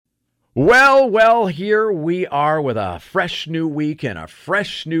Well, here we are with a fresh new week and a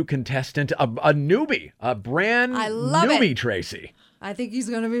fresh new contestant, a newbie, a brand newbie, Tracy. I think he's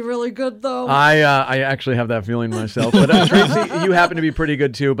going to be really good, though. I actually have that feeling myself. But Tracy, you happen to be pretty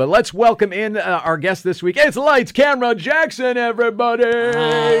good, too. But let's welcome in our guest this week. It's Lights, Camera, Jackson, everybody.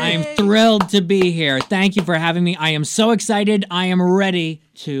 I'm thrilled to be here. Thank you for having me. I am so excited. I am ready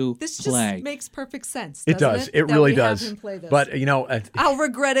to this play. Just makes perfect sense. It does. It really does. But, you know, I'll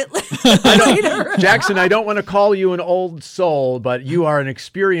regret it later. Jackson, I don't want to call you an old soul, but you are an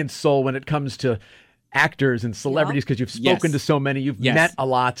experienced soul when it comes to actors and celebrities because you've spoken to so many. You've met a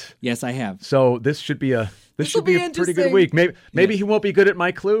lot. Yes, I have. So this should be a pretty good week. Maybe he won't be good at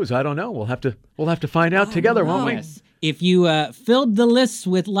my clues. I don't know. We'll have to find out together, won't we? Yes. If you filled the lists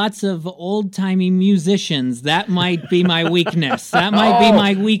with lots of old-timey musicians, that might be my weakness. That might be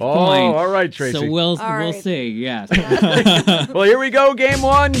my weak point. All right, Tracy. So we'll see. Yes. Well, here we go. Game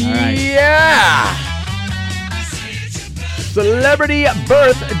one. Right. Yeah. Celebrity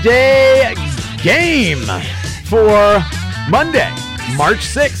birthday game for Monday, March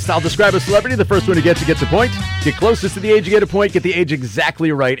 6th. I'll describe a celebrity. The first one who gets a point. Get closest to the age, you get a point. Get the age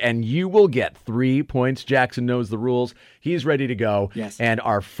exactly right, and you will get 3 points. Jackson knows the rules. He's ready to go. Yes. And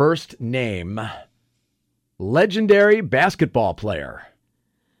our first name, legendary basketball player.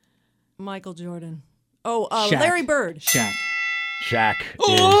 Michael Jordan. Oh, Shaq. Larry Bird. Shaq. Shaq is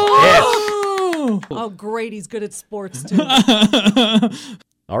Oh! Oh, great. He's good at sports, too.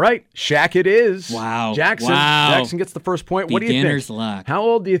 All right, Shaq it is. Wow. Jackson gets the first point. What do you think? Beginner's luck. How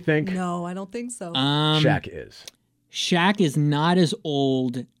old do you think No, I don't think so. Shaq is? Shaq is not as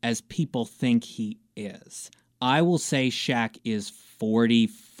old as people think he is. I will say Shaq is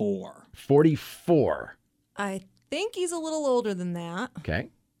 44. 44. I think he's a little older than that. Okay.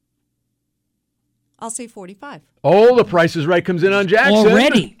 I'll say 45. Oh, the Price is Right comes in on Jackson.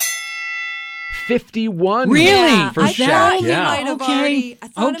 Already? 51. Really? For I Shaq, thought he yeah. might have Okay. already. I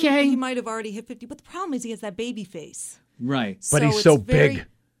thought Okay. he might have already hit 50. But the problem is he has that baby face. Right. But he's it's so very- big.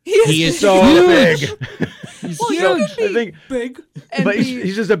 He is So huge. big. He's Well, huge. you can I be think- big and But be,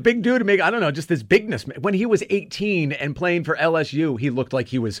 he's just a big dude to make, I don't know, just this bigness. When he was 18 and playing for LSU, he looked like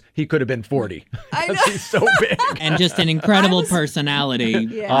he could have been 40. I know. He's so big. And just an incredible personality.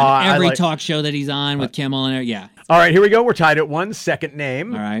 Yeah. On every I like- talk show that he's on with Kimmel and yeah. All right, here we go. We're tied at one. Second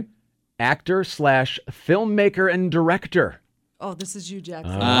name. All right. Actor / filmmaker and director. Oh, this is you,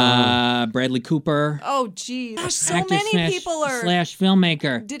 Jackson. Bradley Cooper. Oh, geez. Gosh, so actor many people are. slash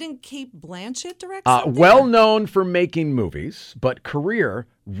filmmaker. Didn't Kate Blanchett direct something? Well known for making movies, but career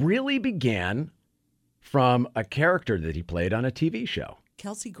really began from a character that he played on a TV show.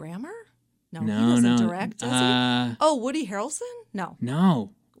 Kelsey Grammer? No, No, he doesn't no. direct, does he? Oh, Woody Harrelson? No. No.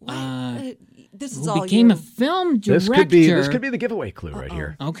 What? This is Who all became you. a film director. This could be the giveaway clue right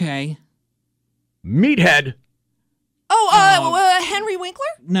here. Okay. Meathead. Henry Winkler?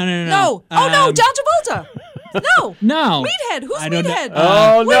 No. No. Oh, no, John Travolta. No. No. Meathead. Who's I don't know. Meathead?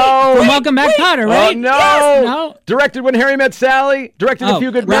 Oh, no. From Welcome Back, Kotter, right? Oh, no. Yes. No. Directed When Harry Met Sally. Directed A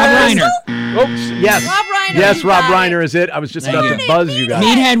Few Good Rob Men. Reiner. Oops. Yes. Rob Reiner. Yes, You Rob got Reiner is it. I was just Thank about you. to buzz you guys.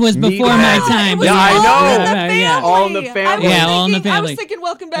 Meathead was before my Meathead. time. It was Yeah, I All know. in the Family. Yeah. All in the Family. Yeah, All in the I Family. was thinking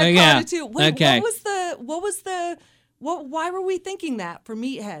Welcome Back, Yeah. Kotter, too. Wait, Okay. why were we thinking that for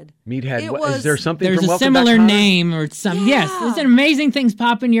Meathead? Meathead. It Is was- there something There's from a Welcome Back, similar Kotter? name or some. Yeah. Yes, there's amazing things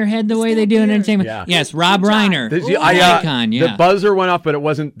pop in your head the way It's they that do in weird. entertainment. Yeah. Yes, Rob Good job. Reiner. This- Ooh. Icon, yeah. The buzzer went off, but it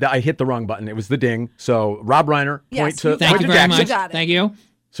wasn't. I hit the wrong button. It was the ding. So Rob Reiner. Yes, Point to you got Thank point you to very Jackson. much. Got it. Thank you.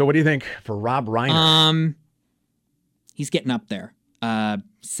 So what do you think for Rob Reiner? He's getting up there.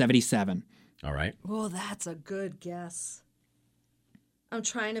 77. All right. Oh, that's a good guess. I'm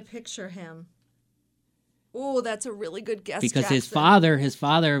trying to picture him. Oh, that's a really good guess, Because Jackson. his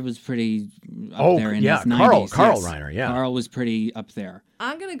father was pretty up there in his 90s. Carl yes. Reiner, yeah. Carl was pretty up there.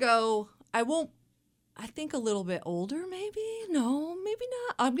 I'm going to go, I think a little bit older, maybe? No, maybe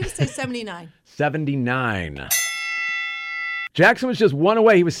not. I'm going to say 79. 79. Jackson was just one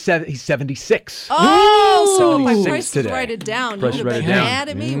away. He's 76. Oh, so if my 76 price is today. write it down. Price You is would Right have It been Down. mad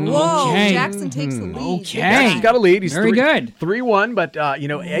at me. Whoa, Okay. Jackson takes the lead. Okay. He's got a lead. He's Very good. 3-1, but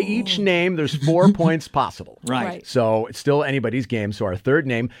each name there's 4 points possible. Right. So it's still anybody's game. So our third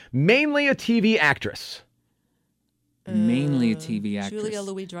name, mainly a TV actress. Mainly a TV actress. Julia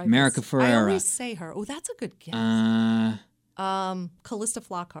Louis-Dreyfus. America I Ferrera. always say her. Oh, that's a good guess. Callista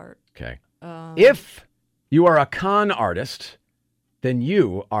Flockhart. Okay. If you are a con artist, then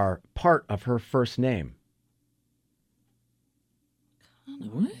you are part of her first name.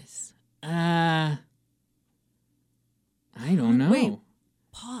 What? I don't know. Wait.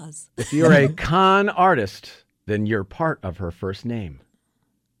 Pause. If you're a con artist, then you're part of her first name.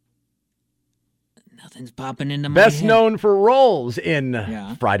 Nothing's popping into my Best head. known for roles in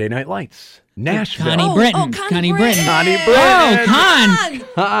Yeah. Friday Night Lights, Nashville. Connie Britton. Connie Britton. Connie Oh, Britton. Con.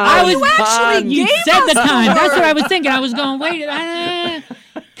 I You actually You gave said the us con. the That's what word. I was thinking. I was going, wait.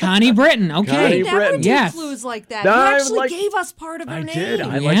 Connie Britton. Okay. Connie You never Britton. do Yes. clues like that. No, You I actually like- gave us part of her I name. did.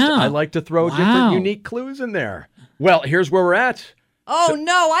 I Yeah. like to throw different Wow. unique clues in there. Well, here's where we're at. Oh,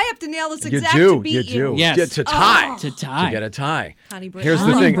 no. I have to nail this You exact do. to beat You you. do. Yes. To tie. To tie. To get a tie. Connie Britton. Here's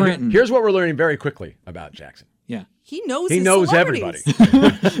the Connie thing. Britton. Here's what we're learning very quickly about Jackson. Yeah. He knows He his knows everybody.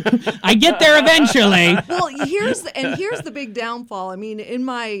 celebrities. I get there eventually. Well, here's the big downfall. I mean, in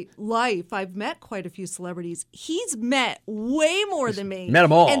my life, I've met quite a few celebrities. He's met way more than me. met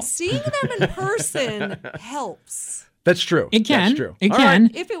 'em all. And seeing them in person helps. That's true. It can. That's true. It All can.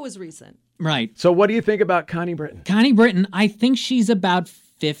 right. If it was recent. Right. So what do you think about Connie Britton? Connie Britton, I think she's about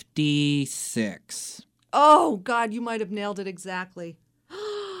 56. Oh, God, you might have nailed it exactly.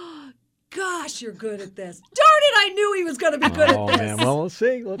 Gosh, you're good at this. Darn it, I knew he was going to be good Oh at this. man. Well, we'll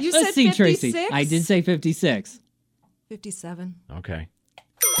see. Let's. You Let's said see, 56? Tracy. I did say 56. 57. Okay.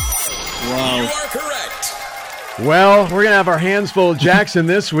 Whoa. You are correct. Well, we're gonna have our hands full of Jackson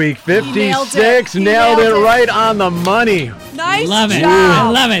this week. 56, He nailed nailed it it. right on the money. Nice Love it. job. I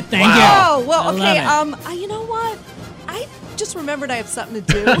love it. Thank Oh, you. well, I okay. love You know what? I just remembered I have something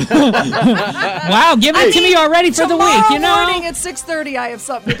to do. Wow, give it to me already for the week, you know? Tomorrow morning at 6:30, I have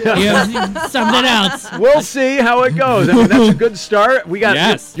something to do. Yeah, something else. We'll see how it goes. I mean, that's a good start. We got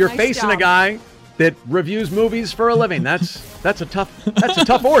Yes. you're Nice facing a job. guy that reviews movies for a living. That's a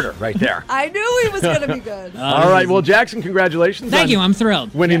tough order right there. I knew he was going to be good. All right. Well, Jackson, congratulations. Thank on you. I'm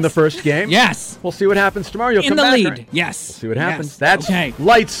thrilled. winning the first game. Yes. We'll see what happens tomorrow. You'll In come the back. lead. Right? Yes. See what happens. Yes. That's okay.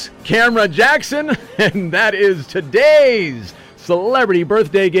 Lights, Camera, Jackson, and that is today's Celebrity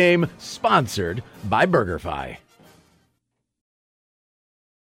Birthday Game, sponsored by BurgerFi.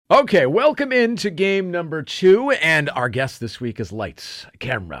 Okay, welcome into game number 2, and our guest this week is Lights,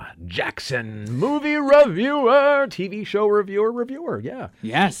 Camera, Jackson, movie reviewer, TV show reviewer, yeah.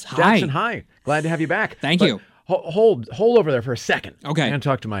 Yes. Hi. Jackson, hi. Glad to have you back. Thank But you. Hold over there for a second. Okay. I'm going to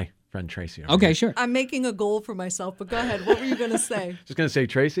talk to my friend Tracy. over Okay, here. sure. I'm making a goal for myself, but go ahead. What were you going to say? Just going to say,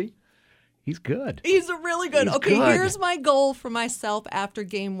 Tracy, he's good. He's really good. He's Okay, good. here's my goal for myself after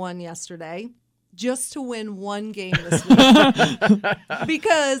game 1 yesterday. Just to win one game this week.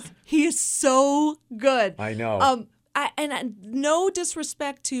 Because he is so good. I know. No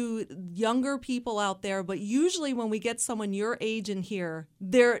disrespect to younger people out there, but usually when we get someone your age in here,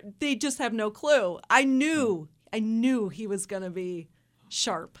 they just have no clue. I knew he was going to be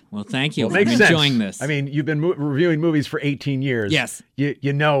sharp. Well, thank you. Well, it makes I'm sense. enjoying this. I mean, you've been reviewing movies for 18 years. Yes.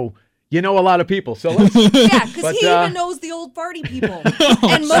 You know a lot of people. So let's, Yeah, because But, he even knows the old farty people.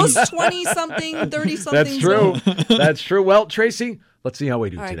 And most 20-something, 30-somethings. that's true. That's true. Well, Tracy, let's see how we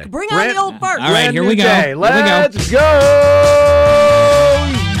do All right, today. bring on the old fart. All right, Brand here new we go. day. Here we go. Let's go.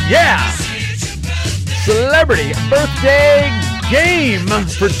 Yeah. Celebrity Birthday Game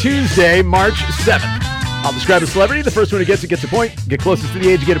for Tuesday, March 7th. I'll describe a celebrity. The first one who gets it gets a point. Get closest to the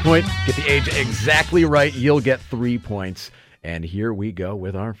age, you get a point. Get the age exactly right, you'll get 3 points. And here we go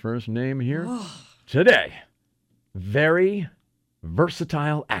with our first name here today. Very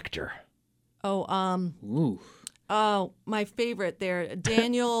versatile actor. Ooh. My favorite there,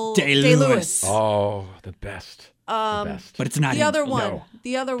 Daniel Day-Lewis. Oh, the best. The best. But it's not The him. other one. No.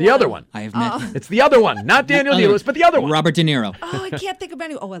 The other one. The other one. I have met him. It's the other one. Not Daniel Day-Lewis, but the other one. Robert De Niro. Oh, I can't think of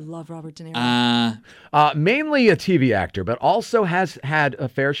any. Oh, I love Robert De Niro. Mainly a TV actor, but also has had a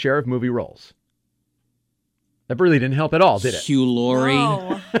fair share of movie roles. That really didn't help at all, did it? Hugh Laurie.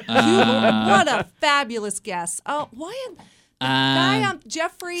 Oh, what a fabulous guess. Oh, why? Guy,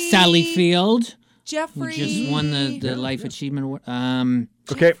 Jeffrey. Sally Field. Jeffrey. Who just won the Life Achievement Award.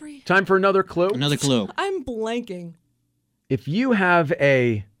 Okay, Jeffrey. time for another clue. Another clue. I'm blanking. If you have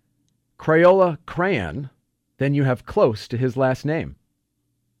a Crayola crayon, then you have close to his last name.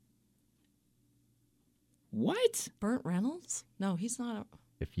 What? Burt Reynolds? No, he's not.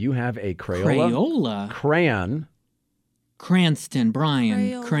 If you have a Crayola crayon, Cranston. Brian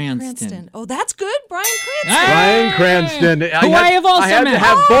Crayola Cranston. Oh, that's good. Brian Cranston. Hey! Brian Cranston. Who I have also I had to met.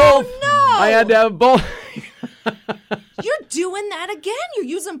 have Oh, both. no. I had to have both. You're doing that again. You're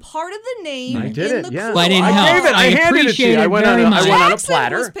using part of the name. I did in it, the yeah. clue. But it I helped. gave it. I handed it to appreciate you. I it went very on much. a Jackson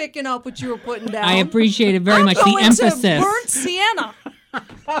platter. was picking up what you were putting down. I appreciate it very I'm much. The going emphasis. to burnt sienna.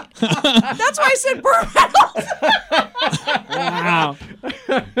 That's why I said Burt Reynolds. Wow.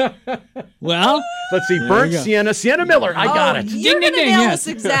 Well, Let's see. Burnt you go. Sienna Miller. I got it. You're Ding, going ding, to nail yes.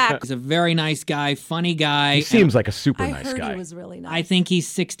 this exact. he's a very nice guy, funny guy. He seems like a super I nice heard guy. he was really nice. I think he's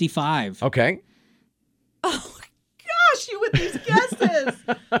 65. Okay. Oh, gosh, you with these guesses.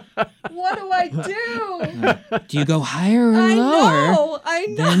 What do I I do. Do you go higher or I lower know. I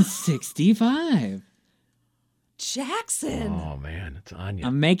know. than 65? Jackson. Oh, man, it's Anya.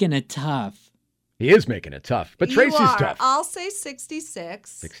 I'm making it tough. He is making it tough, but You Tracy's are. tough. I'll say 66.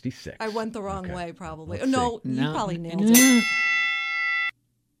 66. I went the wrong Okay. way, probably. Let's No, see. you probably nailed it.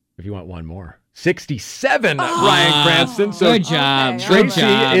 If you want one more. 67, Ryan Cranston. So Good job. Okay, Good Tracy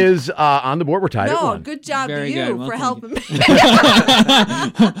job. is on the board. We're tied at No, one. good job Very to you good. Well, for thank helping me.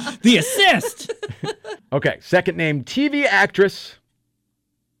 The assist. Okay, second name, TV actress.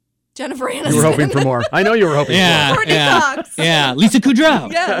 Jennifer Aniston. You were hoping for more. I know you were hoping Yeah. Courtney yeah. Cox. Yeah. Lisa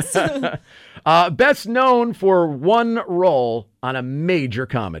Kudrow. Yes. for. Best known for one role on a major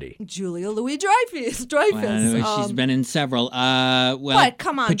comedy. Julia Louis-Dreyfus. Well, she's been in several. Well, What?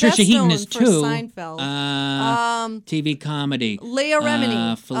 Come on, Patricia best Heaton known is for two. Seinfeld. TV comedy. Leah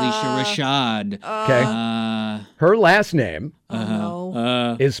Remini. Felicia Rashad. Okay. Her last name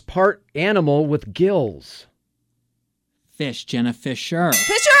No. is part animal with gills. Fish. Jenna Fisher.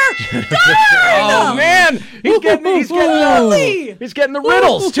 Fisher! Oh, man. He's getting the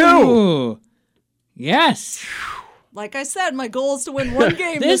riddles, too. Ooh. Yes. Like I said, my goal is to win one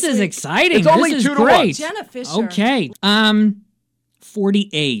game. This is week. exciting. It's only this is 2 to 1. great. Jenna Fisher. Okay.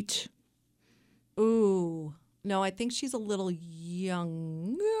 48. Ooh. No, I think she's a little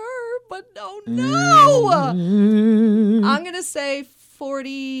younger, but no. I'm going to say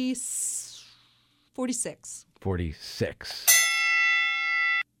 46. 46.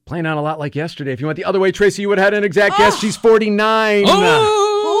 Playing out a lot like yesterday. If you went the other way, Tracy, you would have had an exact guess. She's 49.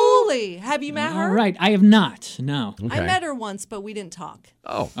 Holy. Have you met her? All right. I have not. No. Okay. I met her once, but we didn't talk.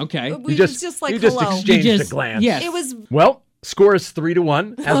 Oh. Okay. We You was just like, you just hello. exchanged You a just- glance. yes. It was. Well, score is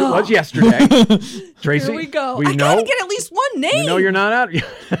 3-1, as it was yesterday. Tracy, Here we go. We I know, gotta get at least one name. we know you're not out.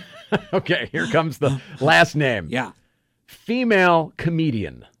 Okay, here comes the last name. Yeah. Female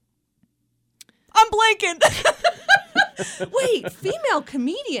comedian. I'm blanking. Wait, female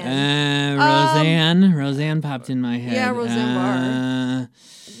comedian. Roseanne popped in my head. Yeah, Roseanne Barr.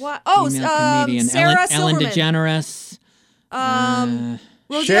 What? Female Oh, comedian. Sarah Ellen Silverman. DeGeneres.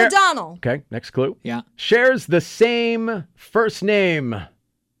 Rosie Cher- O'Donnell. Okay, next clue. Yeah. Shares the same first name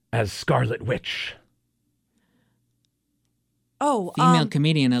as Scarlet Witch. Oh, Female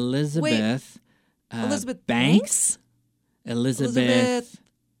comedian Elizabeth. Elizabeth Banks. Elizabeth.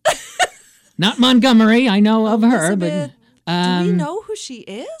 Not Montgomery. I know of her, Elizabeth. but Do we know who she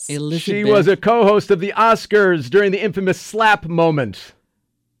is? Elizabeth. She was a co-host of the Oscars during the infamous slap moment.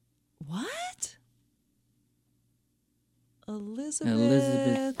 What?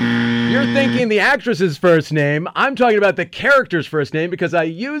 Elizabeth. You're thinking the actress's first name. I'm talking about the character's first name because I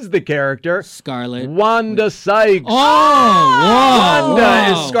used the character Scarlet. Wanda Sykes. Oh, whoa! Wanda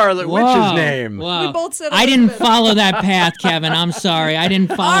whoa, is Scarlet whoa, Witch's name. Whoa. We both said I didn't Elizabeth. follow that path, Kevin. I'm sorry. I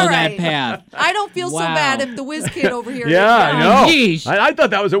didn't follow All that right. path. I don't feel so Wow. bad if the whiz kid over here. Yeah, I know. Geez. I thought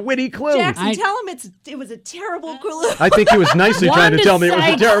that was a witty clue. Jackson, I- tell him it was a terrible clue. I think he was nicely trying to Wanda tell me it was a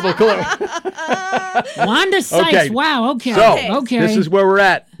Sykes. terrible clue. Wanda Sykes. Okay. Wow. Okay. So, okay. this is where we're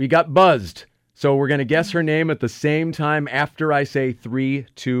at. We got buzzed. So we're going to guess her name at the same time after I say 3,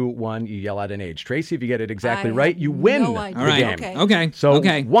 2, 1. You yell out an age. Tracy, if you get it exactly I right, have you win no the idea. All right. game. Okay. Okay. So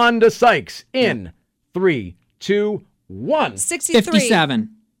okay. Wanda Sykes in 3, 2, 1. 63. 57.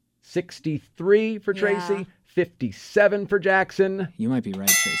 63 for Tracy, Yeah. 57 for Jackson. You might be right,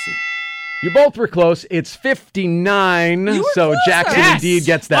 Tracy. You both were close. It's 59. You were So closer. Jackson Yes. indeed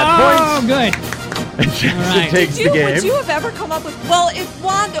gets that Oh, point. good. And Jackson All right. takes the game. Would you have ever come up with? Well,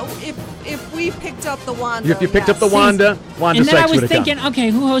 if we picked up the Wanda, If you picked up yes. the Wanda And then I Sykes was would have thinking, come. okay,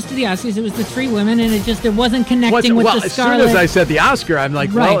 who hosted the Oscars? It was the three women, and it wasn't connecting with Well, the as soon Scarlet. as I said the Oscar, I'm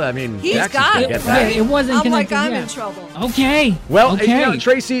like, Right. well, I mean, He's Jackson's got gonna it. get Right. that. It wasn't I'm like, connected. I'm yeah. in trouble. Okay. Well, okay. you know,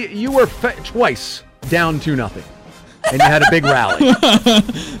 Tracy, you were twice down 2-0. And you had a big rally.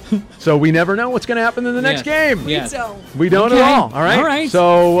 So we never know what's going to happen in the next Yeah. game. Yeah. So We don't Okay. at all. All right. All right.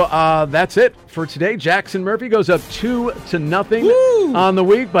 So that's it for today. Jackson Murphy goes up 2-0 on the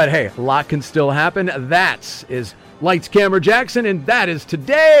week. But hey, a lot can still happen. That is Lights, Camera, Jackson. And that is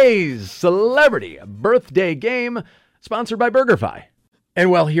today's celebrity birthday game sponsored by BurgerFi. And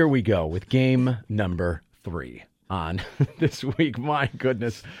well, here we go with game number 3 on this week. My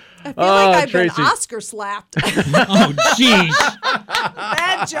goodness. I feel like I've Tracy. been Oscar slapped. Oh, jeez.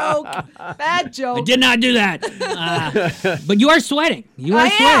 Bad joke. Bad I joke. did not do that. But you are sweating. You are I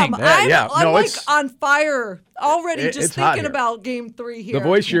am. sweating. Yeah, I'm no, like it's- on fire already It's just hot thinking here. about game 3 here. The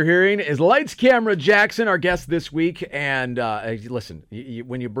voice you're hearing is Lights, Camera, Jackson, our guest this week. And listen,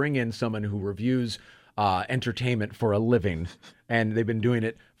 when you bring in someone who reviews entertainment for a living, and they've been doing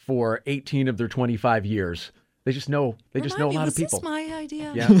it for 18 of their 25 years, They just know. They just know a lot of people. Was this my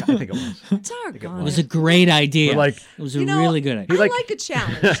idea? Yeah, I think it was. Doggone It was a great idea. We're like- it was a really good idea. I like a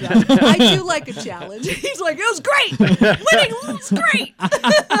challenge. Though. I do like a challenge. He's like, it was great. Winning was great.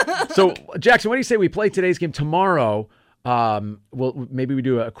 So, Jackson, what do you say we play today's game tomorrow? Well, maybe we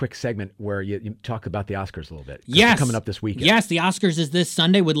do a quick segment where you talk about the Oscars a little bit. 'Cause Yes. they're coming up this weekend. Yes, the Oscars is this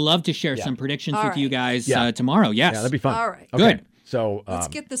Sunday. Would love to share some predictions All with you right. guys Yeah. tomorrow. Yes. Yeah, that'd be fun. All right. Okay. Good. So, Let's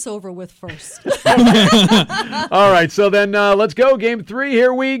get this over with first. all right. So then let's go. Game 3.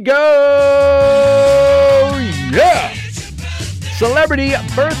 Here we go. Yeah. Celebrity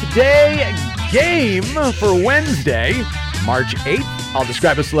birthday game for Wednesday, March 8th. I'll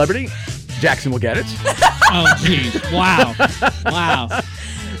describe a celebrity. Jackson will get it. Oh, geez. Wow. Wow.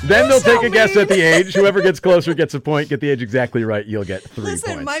 Then they'll so take a guess at mean. the age. Whoever gets closer gets a point. Get the age exactly right. You'll get 3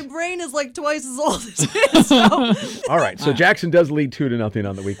 Listen, points. my brain is like twice as old as his. So All right. So Jackson does lead 2-0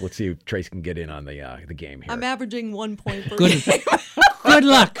 on the week. Let's see if Trace can get in on the game here. I'm averaging 1 point per Good. game. Good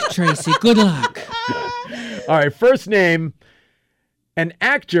luck, Tracy. Good luck. All right. First name, an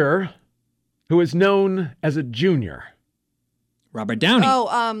actor who is known as a junior. Robert Downey.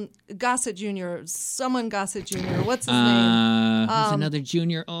 Oh, Gossett Jr. Someone Gossett Jr. What's his name? Who's another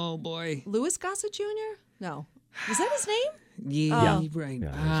junior? Oh, boy. Louis Gossett Jr.? No. Was that his name? Yeah, right.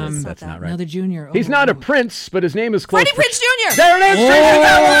 Yeah, that's not right. Another junior. He's not a prince, but his name is close. Freddie Prinze Jr. There it is. Tracy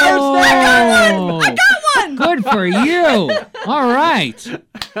got the first name. I got one. Good for you. All right.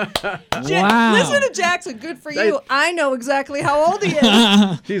 Wow. Listen to Jackson. Good for you. I know exactly how old he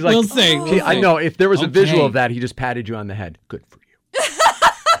is. She's like, We'll see. I know. If there was a visual Okay. of that, he just patted you on the head. Good for you.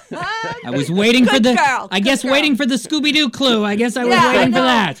 I was waiting for Good the. girl, I good guess girl. waiting for the Scooby Doo clue. I guess I was Yeah, waiting for no.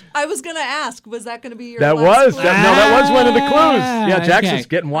 that. I was going to ask, was that going to be your That last was clue? that was one of the clues. Yeah, Jackson's okay.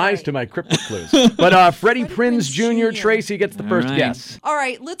 getting wise to my cryptic clues. But Freddie Prinze Jr. Tracy gets the first right. guess. All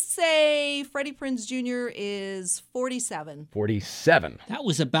right, let's say Freddie Prinze Jr. is 47. 47. That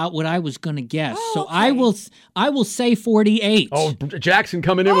was about what I was going to guess. Oh, so okay. I will say 48. Oh, Jackson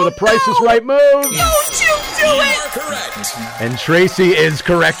coming in with a Oh, Price is no. Right move. Don't you do it! Correct. And Tracy is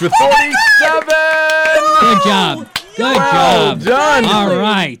correct with Oh 47. Good job. Good Well job. done. All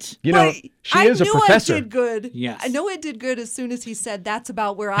right. You know, But she I is a knew professor. I did good. Yes. I know I did good as soon as he said that's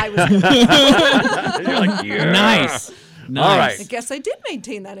about where I was. Going. You're like, yeah. Nice. Nice. All right. I guess I did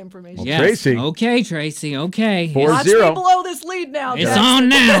maintain that information. Yes. Tracy. Okay, Tracy. Okay. 4-0. Watch me blow this lead now. It's Jackson. on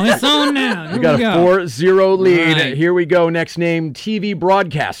now. It's on now. Here We got we a go. 4-0 lead. All right. Here we go. Next name, TV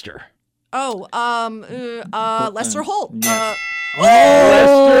broadcaster. Oh, Lester Holt. Yes.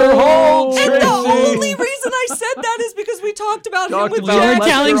 Lester Holt. And Tracy. the only reason I said that is because we talked about him Talked with about You're Jack. Lester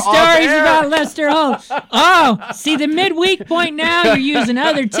telling off stories air. about Lester Holt. Oh, see the midweek point now. You're using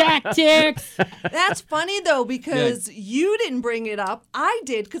other tactics. That's funny though because you didn't bring it up. I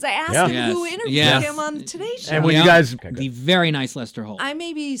did because I asked Yeah. him Yes. who interviewed Yes. him on today's show. And when Yeah. you guys... The very nice Lester Holt. I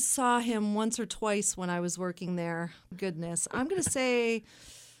maybe saw him once or twice when I was working there. Goodness, I'm gonna say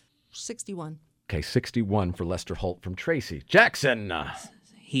 61. Okay, 61 for Lester Holt from Tracy. Jackson.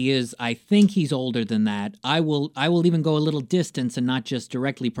 He is. I think he's older than that. I will even go a little distance and not just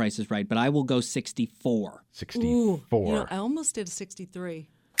directly Price is Right, but I will go 64. 64. Ooh, you know, I almost did a 63.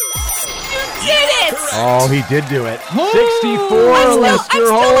 You did it! Oh, he did do it. 64, I'm Lester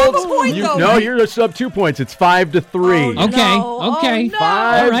still Holt. up a point, though. No, you're just up 2 points. It's 5-3. Oh, Okay, no. okay. Oh, no.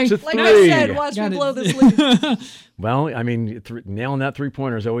 5 All right. to Like 3. I said, watch me Got it. blow this lead. Well, I mean, nailing that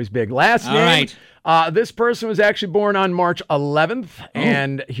 3-pointer is always big. Last All name. right. This person was actually born on March 11th. Oh.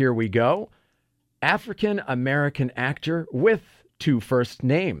 And here we go. African-American actor with 2 first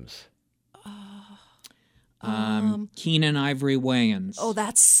names. Keenan Ivory Wayans. Oh,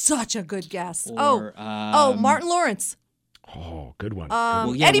 that's such a good guess. Or, Martin Lawrence. Oh, good one.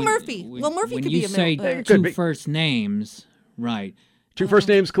 Well, yeah, Eddie when- Murphy. when- Well, Murphy when could you be a say middle. Could two be. first names, right? 2 first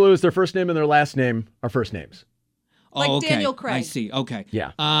names clues. Their first name and their last name are first names. Like oh, okay. Daniel Craig. I see. Okay.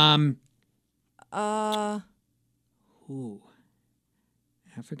 Yeah. Ooh.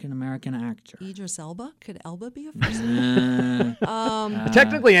 African American actor. Idris Elba. Could Elba be a first name?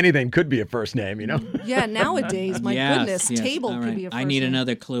 Technically, anything could be a first name, you know? Yeah, nowadays, my Yes, goodness, yes. Table All could right. be a first I need name.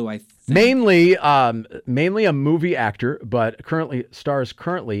 another clue. I think. Mainly a movie actor, but stars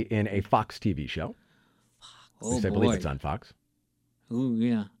currently in a Fox TV show. At Oh least I boy. believe it's on Fox. Ooh,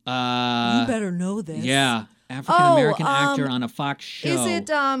 yeah. You better know this. Yeah. African American actor on a Fox show. Is it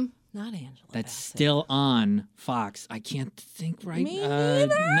not Angela? That's Bassett. still on Fox. I can't think right Me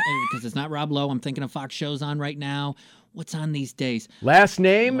because it's not Rob Lowe. I'm thinking of Fox shows on right now. What's on these days? Last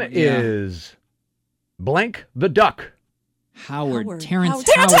name Yeah. is Blank the Duck. Terrence Terrence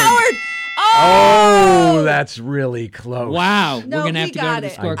Howard. Oh, that's really close. Wow. No, We're going to have he to go to got the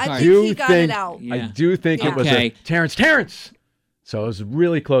it. scorecard. I do think he got think- it out. Yeah. I do think it was Okay. a Terrence. So it was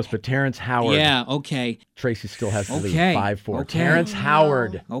really close, but Terrence Howard. Yeah, okay. Tracy still has the lead, Okay. 5-4. Okay. Terrence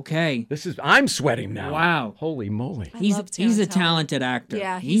Howard. Okay. I'm sweating now. Wow. Holy moly. I He's love a Terrence Howard. talented actor.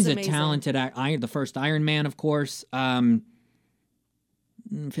 Yeah, he's a amazing. talented actor. The first Iron Man, of course.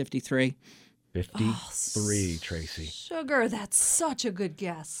 53. 53, Tracy. Sugar, that's such a good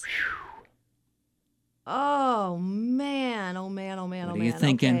guess. Oh man, oh man, oh man, What oh are you man.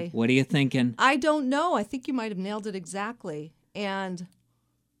 thinking? Okay. What are you thinking? I don't know. I think you might have nailed it exactly. And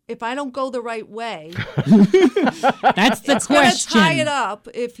if I don't go the right way, That's the it's going to question. tie it up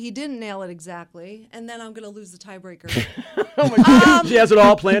if he didn't nail it exactly, and then I'm going to lose the tiebreaker. Oh my God. She has it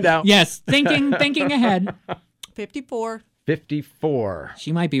all planned out. Yes, thinking ahead. 54. 54.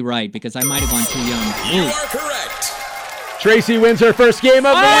 She might be right because I might have gone too young. You Ooh. are correct. Tracy wins her first game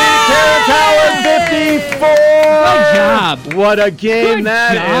of the week. Terrence Howard, 54. Good job. What a game Good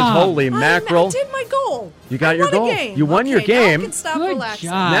that is. job. Holy I mackerel. did my goal. You got I your won a goal. game. You won your Okay, now game. I can stop Good relaxing.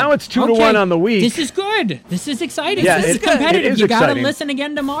 job. Now it's 2-1 on the week. This is good. This is exciting. Yeah, this is it- competitive. it is You got to exciting. listen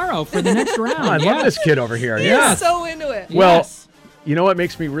again tomorrow for the next round. I love this kid over here. He's Yeah. so into it. Well, Yes. you know what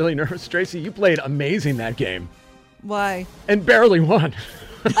makes me really nervous, Tracy? You played amazing that game Why? and barely won.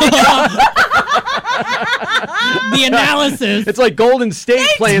 The analysis. It's like Golden State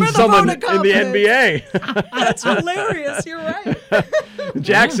playing for the someone vote of in the confidence. NBA. That's hilarious. You're right.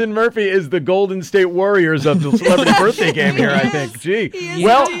 Jackson Murphy is the Golden State Warriors of the celebrity birthday game here, I think. Gee. He is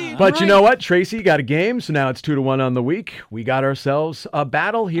Well, indeed. but you All know what? Tracy got a game, so now it's 2-1 on the week. We got ourselves a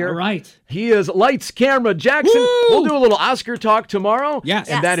battle here. All right. He is Lights, Camera, Jackson. Woo! We'll do a little Oscar talk tomorrow. Yes.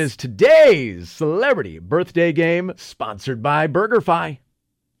 And that is today's celebrity birthday game, sponsored by BurgerFi.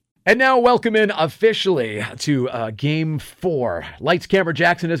 And now welcome in officially to Game 4. Lights, Camera,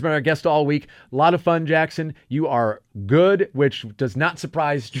 Jackson has been our guest all week. A lot of fun, Jackson. You are good, which does not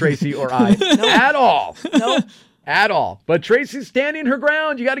surprise Tracy or I at all. Nope. At all. But Tracy's standing her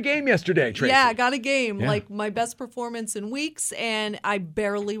ground. You got a game yesterday, Tracy. Yeah, I got a game. Yeah. Like my best performance in weeks, and I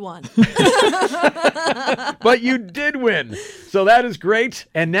barely won. But you did win. So that is great.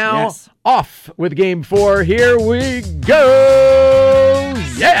 And now Yes. off with Game 4. Here we go.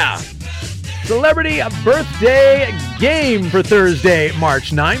 Yeah. Celebrity birthday game for Thursday,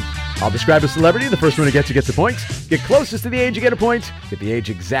 March 9th. I'll describe a celebrity. The first one who gets a point. Get closest to the age, you get a point. Get the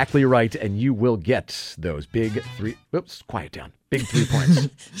age exactly right, and you will get those big 3. Oops, quiet down. Big 3 points.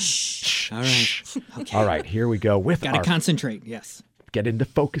 Shh. All right. Okay. All right, here we go with Got to our concentrate. Yes. get into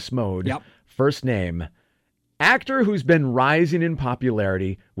focus mode. Yep. First name. Actor who's been rising in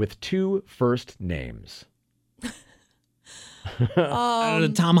popularity with 2 first names.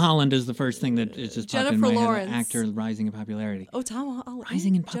 Tom Holland is the first thing that is just popping in Jennifer my Lawrence. head. Actor rising in popularity. Oh, Tom. Oh,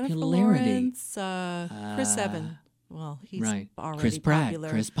 Rising in Jennifer popularity. Lawrence, Chris Evans. Well, he's Right. already Chris Pratt. popular.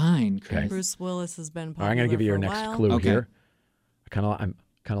 Chris Pine. Chris. Okay. Bruce Willis has been All popular. right, I'm going to give you your for a next while. clue Okay. here. I'm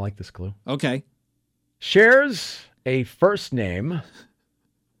kind of like this clue. Okay. Shares a first name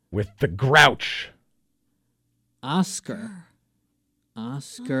with the Grouch. Oscar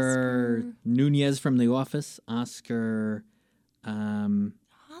Nunez from The Office. Oscar.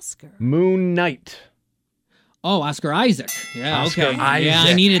 Oscar. Moon Knight. Oscar Isaac. Yeah. Oscar okay. Yeah, I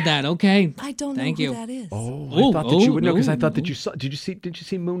Isaac. needed that. Okay. I don't Thank know you. who that is. Oh, Ooh, I thought that you would know because I ooh, thought that ooh. you saw. Did you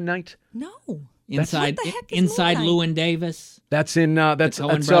see Moon Knight? No. Inside What the heck is Moon Knight? Llewyn Davis. That's in that's Coen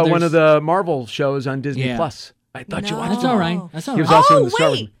one brothers. of the Marvel shows on Disney Yeah. Plus. I thought you No. watched That's it. all right. That's all He right. was also in Oh, the Star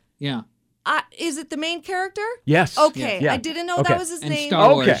Wars. wait. Yeah. Is it the main character? Yes. Okay, Yeah. I didn't know Okay. that was his And name.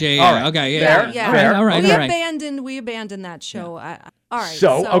 Star Wars. Okay. Yeah. All right. Okay. Fair. Yeah. Yeah. Fair. All right. we All right. abandoned that show. All right.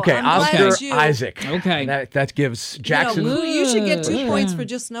 So, okay, I'm Oscar glad you, Isaac. Okay. That gives Jackson. You should get 2 Yeah. points for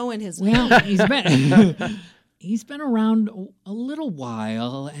just knowing his name. Well, he's been around a little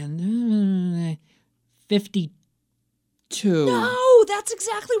while, and 52. No, that's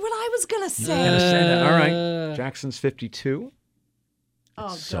exactly what I was gonna say. Gonna say that. All right. Jackson's 52.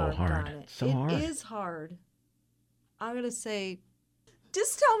 Oh, so darn hard. it. So hard. It is hard. I'm gonna say.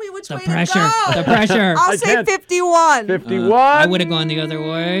 Just tell me which The way pressure. to go. The pressure. I'll I say can't. 51. 51. I would have gone the other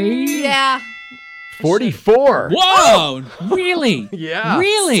way. Yeah. 44. Whoa! Really? Yeah.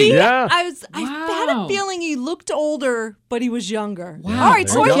 Really? See, Yeah. I had a Wow. feeling he looked older, but he was younger. Wow. All right,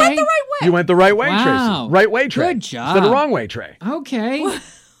 so I There you went go. the right way. You went the right way, Wow. Tracy. Right way, Trey. Good Instead of job. the wrong way, Trey. Okay.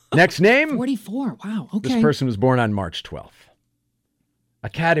 Next name. 44. Wow. Okay. This person was born on March 12th.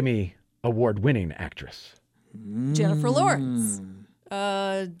 Academy Award-winning actress. Jennifer Lawrence.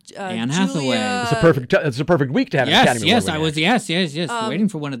 Anne Hathaway. Julia, It's a perfect week to have an Yes. Academy Yes. Award-winning I was. Yes. Waiting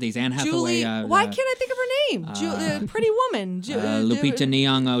for one of these Anne Hathaway. Julie. Why can't I think of her name? Pretty Woman. Lupita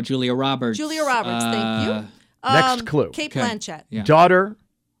Nyong'o, Julia Roberts. Julia Roberts, thank you. Next clue. Kate Okay. Blanchett. Yeah. Daughter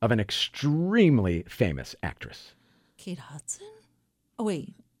of an extremely famous actress. Kate Hudson? Oh,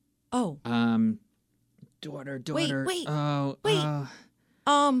 wait. Oh. Daughter. Wait. Oh, Wait.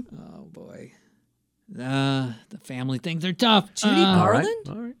 oh boy. The family things are tough. Judy Garland?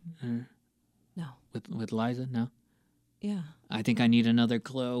 All right. No. With Liza? No. Yeah. I think I need another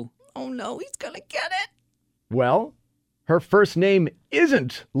clue. Oh, no. He's going to get it. Well, her first name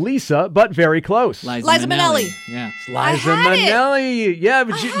isn't Lisa, but very close. Liza Minnelli. Yeah. Liza had it. Minnelli. Yeah,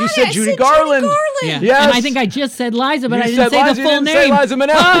 but you I said said Judy Garland. Yeah. Yes. And I think I just said Liza, but You I didn't said say Liza, the you full didn't say name. Liza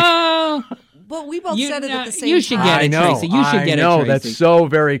Minnelli. Oh! But we both said it at the same you should time. get I it, know. Tracy. You should get it, I know. Tracy. That's so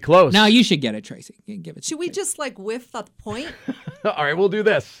very close. No, you should get it, Tracy. Give it. Should we just whiff the point? All right, we'll do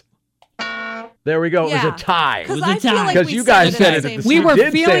this. There we go. It was Yeah. a tie. Because was a I feel tie. like 'Cause we you guys said it at same the time. We You were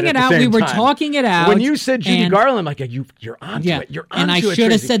did say feeling it it at out. the We same were time. talking it out. When you said Judy and- Garland, I'm like, you're onto Yeah. it. You're onto And I it, should have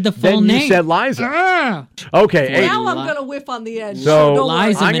Tracy. said the full Then name. you said Liza. Ah! Okay. Now Li- I'm going to whiff on the edge. So don't worry.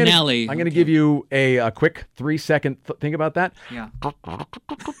 Liza Minnelli. I'm going to give you a quick 3-second think about that. Yeah.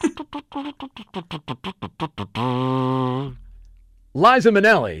 Liza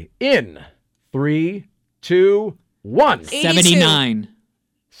Minnelli in 3, 2, 1. 82. 79.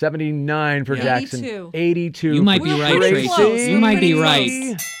 79 for Yeah. Jackson. 82. 82. You might for be We're right, pretty Tracy. close. You might be Pretty right.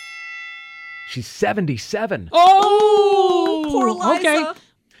 close. She's 77. Oh, Poor Liza. Okay.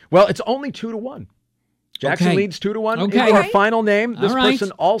 Well, it's only 2-1. Jackson Okay. leads 2-1. Okay. Into our Alright. final name. This All right.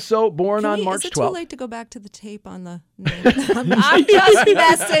 person also born on March Is it 12th. too late to go back to the tape on the name? I'm just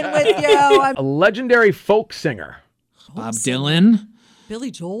messing with you. A legendary folk singer. Bob Dylan.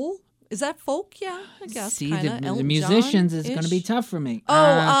 Billy Joel? Is that folk? Yeah, I guess. See, kinda. the Elton musicians is going to be John-ish. tough for me.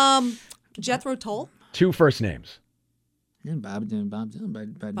 Jethro Tull? 2 first names. Bob Dylan,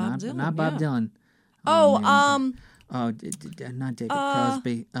 but Bob not, Dylan, not Bob yeah. Dylan. Oh, Not David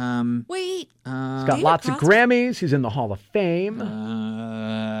Crosby. wait. He's got David lots of Crosby? Grammys. He's in the Hall of Fame.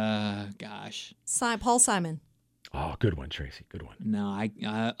 Gosh. Paul Simon. Oh, good one, Tracy. Good one. No,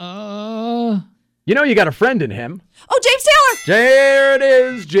 You know you got a friend in him. Oh, James Taylor. There it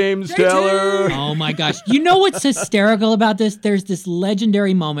is, James Taylor. Oh my gosh. You know what's hysterical about this? There's this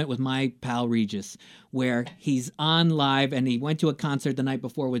legendary moment with my pal Regis where he's on live and he went to a concert the night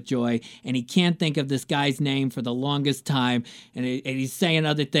before with Joy and he can't think of this guy's name for the longest time and he's saying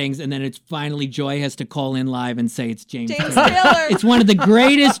other things and then it's finally Joy has to call in live and say it's James James Taylor. Taylor. It's one of the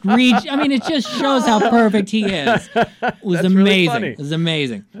greatest I mean, it just shows how perfect he is. It was That's amazing. really funny. It was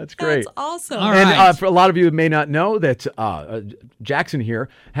amazing. That's great. That's awesome. All And right. for a lot of you who may not know that Jackson here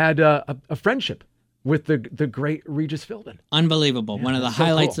had a friendship with the great Regis Philbin. Unbelievable. One of the that's so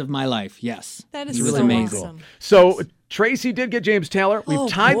highlights cool. of my life. Yes. That is He was so amazing. awesome. So Tracy did get James Taylor. We've Oh,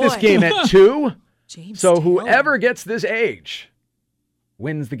 tied this boy. game at 2. James So Taylor. whoever gets this age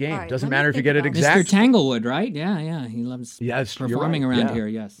wins the game. All right, Doesn't let me matter if you think get it about it. exact. Mr. Tanglewood, right? Yeah. He loves Yes, you're performing right. around Yeah. here.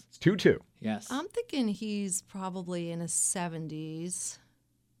 Yes. It's 2-2. Yes. I'm thinking he's probably in his 70s,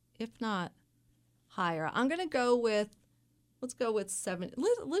 if not higher. I'm going to go with, let's go with 70.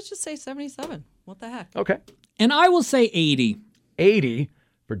 Let's just say 77. What the heck? Okay. And I will say 80. 80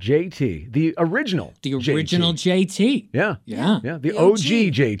 for JT, the original. The original JT. Yeah. Yeah. Yeah. The The OG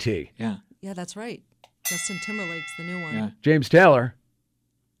OG. JT. Yeah. Yeah, that's right. Justin Timberlake's the new one. Yeah. James Taylor,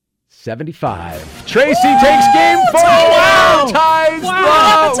 75. Tracy takes game 4. Wow. Ties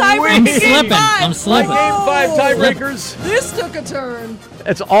Wow. the Tiebreaker win. game Slipping. five. I'm Like slipping. game 5 Whoa. tiebreakers. This took a turn.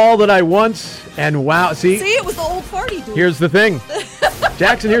 That's all that I want. And wow, see, See, it was the old party dude. here's the thing.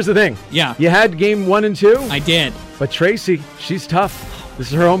 Jackson, here's the thing. Yeah. You had game 1 and 2, I did. but Tracy, she's tough. This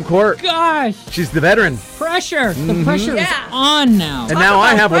is her home court. Gosh. She's the veteran. Pressure. The pressure Yeah. is on now. And now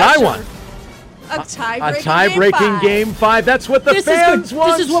I about have what I pressure. want. A A tie-breaking tie-breaking game 5. That's what the This is fans good.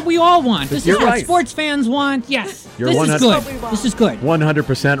 want. This is what we all want. This You're is what right. sports fans want. Yes. You're this 100 is That's what we good. want. This is good.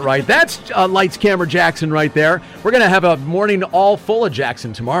 100% right. That's Lights, Camera, Jackson right there. We're going to have a morning all full of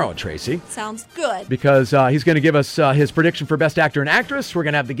Jackson tomorrow, Tracy, Sounds good. because he's going to give us his prediction for Best Actor and Actress. We're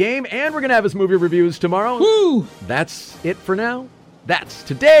going to have the game, and we're going to have his movie reviews tomorrow. Woo. That's it for now. That's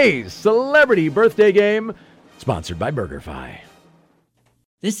today's Celebrity Birthday Game, sponsored by BurgerFi.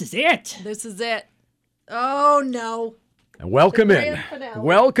 This is it. This is it. Oh, no. And welcome The in. grand finale.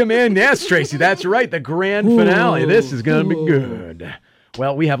 Welcome in. Yes, Tracy, that's right. The grand finale. This is going to be Ooh. good.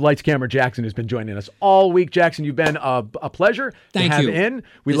 Well, we have Lights, Camera, Jackson, who's been joining us all week. Jackson, you've been a pleasure Thank to have you. in.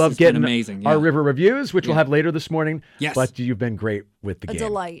 We This love has been getting amazing, our yeah. river reviews, which we'll Yeah. have later this morning. Yes. But you've been great with the A game.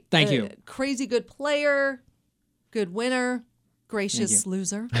 delight. Thank A you. Crazy good player, good winner, Gracious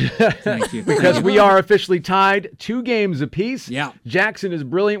loser. Thank you. Because we are officially tied 2 games apiece. Yeah. Jackson is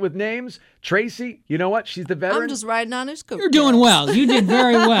brilliant with names. Tracy, you know what? She's the veteran. I'm just riding on his coat. You're doing well. You did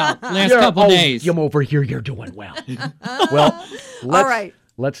very well last couple days. I'm over here. You're doing well. Well,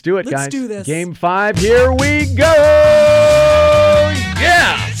 let's do it, guys. Let's do this. Game 5. Here we go.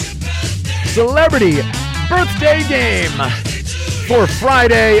 Yeah. Celebrity birthday game for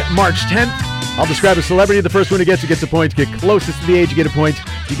Friday, March 10th. I'll describe a celebrity. The first one who gets a point. Get closest to the age, you get a point.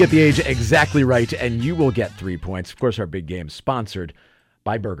 You get the age exactly right, and you will get 3 points. Of course, our big game sponsored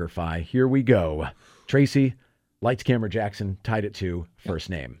by BurgerFi. Here we go. Tracy, lights, camera, Jackson, tied at 2. First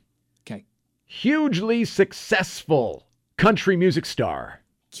name. Okay. Hugely successful country music star.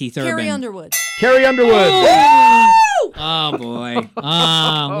 Keith Urban. Carrie Underwood. Carrie Underwood. Oh, boy.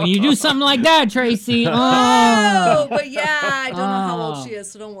 When you do something like that, Tracy. Oh, but yeah, I don't know how old she is,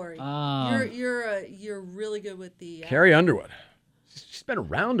 so don't worry. You're really good with the... Carrie Underwood. She's been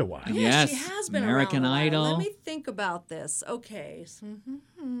around a while. Yeah, Yes. she has been American around a while. Idol. Let me think about this. Okay.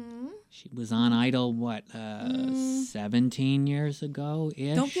 She was on Idol, 17 years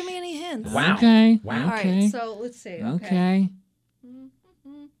ago-ish? Don't give me any hints. Wow. Okay. Wow. All right, Okay. so let's see. Okay.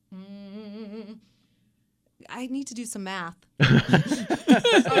 I need to do some math. All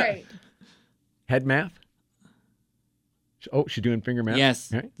right. Head math? Oh, she's doing finger math?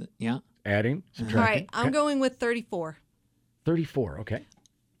 Yes. All right. Yeah. Adding, All subtracting. right. I'm going with 34. 34, okay.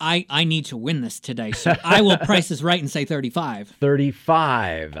 I need to win this today, so I will price this right and say 35.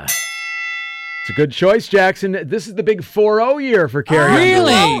 35. It's a good choice, Jackson. This is the big 4-0 year for Carrie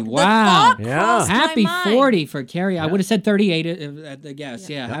Really? Underwood. The Wow. thought Yeah. crossed my Happy mind. 40 for Carrie. I would have said 38 at the guess.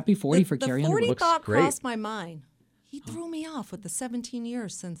 Yeah. Happy 40 for The Carrie 40 Underwood. Looks thought great. crossed my mind. He threw me off with the 17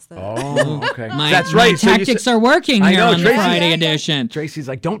 years since then. Oh, okay. That's right. My So you tactics said- are working I here know, on the Tracy. Friday Yeah. edition. Tracy's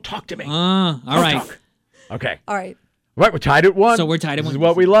like, don't talk to me. All right. talk. Okay. All right. Right, we're tied at 1. So we're tied at This is 1.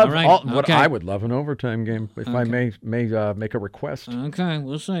 what we love. All right, What okay. I would love an overtime game if I may make a request. Okay,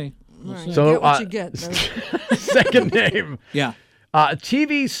 we'll see. All right. So, get what you get. Though. Second name. Yeah.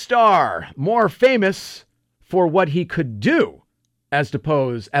 TV star, more famous for what he could do as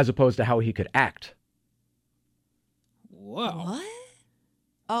opposed to how he could act. Whoa. What?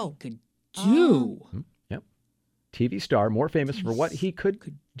 Oh. Could do. Yep. TV star, more famous for what he could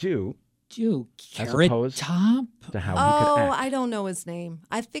do Do. As Carrot opposed Top? to how he could act. I don't know his name.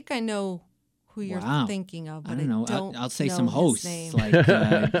 I think I know who you're Wow. thinking of, but I don't know. don't I'll say know some his hosts name. like,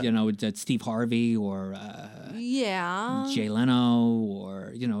 that Steve Harvey or Yeah. Jay Leno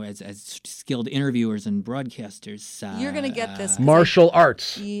or, as skilled interviewers and broadcasters. You're going to get this. 'cause Martial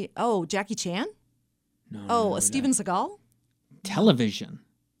arts. Jackie Chan? No, Steven Seagal? television,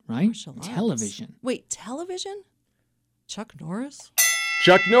 right? Martial arts. Television. Wait, television? Chuck Norris?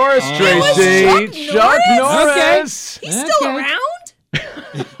 Chuck Norris, Oh. Tracy. It was Chuck Norris. He's still Okay. around?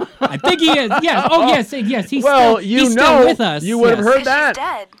 I think he is. Yes. Oh, yes. He's Well, he's still with us. you would have Yes. heard that.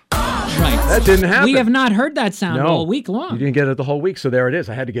 Dead. Right. That didn't happen. We have not heard that sound No. all week long. You didn't get it the whole week, so there it is.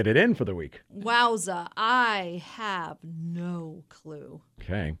 I had to get it in for the week. Wowza. I have no clue.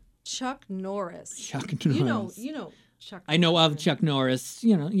 Okay. Chuck Norris. Chuck Norris. You know Chuck I know Norris. of Chuck Norris.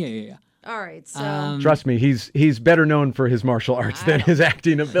 Yeah. All right, so Trust me, he's better known for his martial arts than his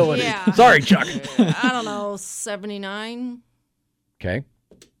acting ability. Yeah. Sorry, Chuck. I don't know, 79 Okay.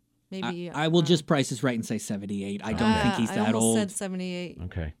 maybe. I will just price this right and say 78. I don't think he's I that almost old. said 78.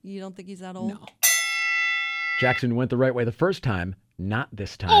 Okay. You don't think he's that old? No. Jackson went the right way the first time, not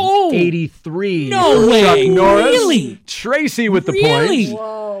this time. Oh! 83. No for Chuck way. Norris. Really? Tracy with the Really? point.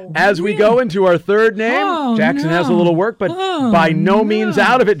 Whoa. As we go into our third name, Oh, Jackson has a no. little work, but Oh, by no means no.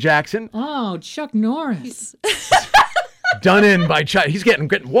 out of it, Jackson. Oh, Chuck Norris. Done in by Chuck. He's getting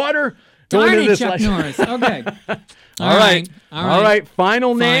water. Going Darn into it, this Chuck last- Norris. Okay. All right. All right.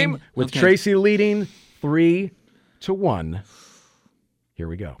 Final Fine. name with Okay. Tracy leading 3-1. Here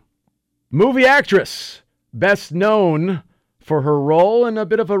we go. Movie actress, best known for her role in a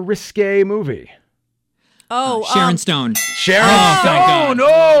bit of a risque movie. Oh, Sharon Stone. Sharon Oh, thank Stone. God.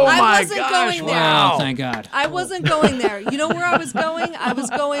 Oh I my wasn't gosh! going there. Wow. Oh, thank God. I wasn't going there. You know where I was going? I was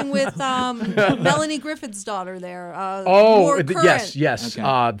going with Melanie Griffith's daughter there. More current. yes.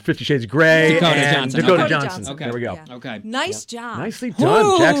 Okay. 50 Shades of Grey. Dakota and Johnson. Dakota Dakota Johnson. Johnson. Okay. There we go. Yeah. Okay. Nice job. Nicely done,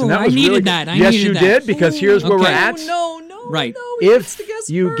 Ooh, Jackson. That I was needed really that. I yes, needed you that. did, because here's where we're Okay. at. No. Right. He gets to If guess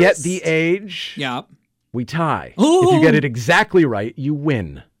you first. get the age, Yeah. we tie. Ooh. If you get it exactly right, you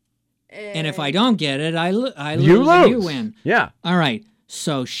win. And if I don't get it, I lose. You lose. And you win. Yeah. All right.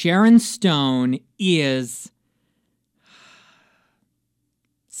 So Sharon Stone is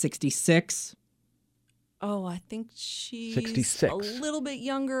 66. Oh, I think she's 66. a little bit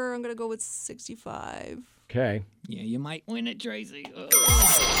younger. I'm going to go with 65. Okay. Yeah, you might win it, Tracy. You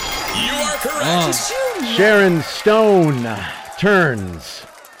are correct. Sharon Stone turns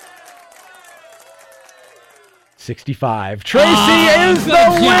 65. Tracy is the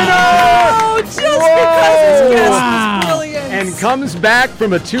good winner! Oh, just because his guess was brilliant. And comes back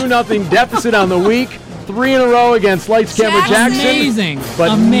from a 2-0 deficit on the week. 3 in a row against Lights Camera Jackson. Amazing. But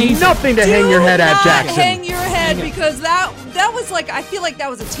Amazing. nothing to hang your head at, Jackson. Hang your head, because that was like, I feel like that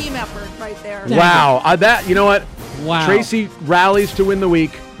was a team effort right there. Wow. You know what? Wow. Tracy rallies to win the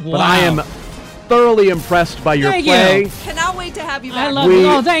week, but I Wow. am thoroughly impressed by your Thank play. you. Cannot wait to have you back. I love it.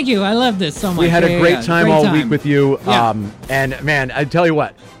 Oh, thank you. I love this so much. We had a great time all week with you. Yeah. And man, I tell you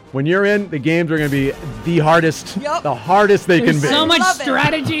what, when you're in, the games are going to be the hardest, Yep. the hardest they There's can be. so much Love it.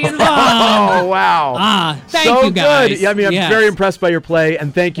 strategy involved. Oh, wow. Thank so you, guys. good. Yeah, I mean, I'm Yes. very impressed by your play,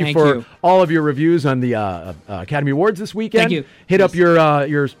 and thank you Thank for you. all of your reviews on the Academy Awards this weekend. Thank you. Hit up your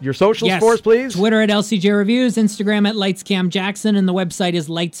socials Yes. for us, please. Twitter at LCJ Reviews, Instagram at LightsCamJackson, and the website is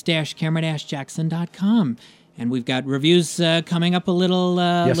lights-camera-jackson.com. And we've got reviews coming up a little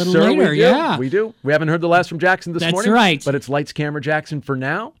Yes, little sir, later. we do. Yeah. We do. We haven't heard the last from Jackson this That's morning. right. But it's Lights Camera Jackson for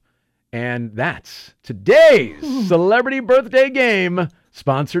now. And that's today's Celebrity Birthday Game,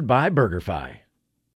 sponsored by BurgerFi.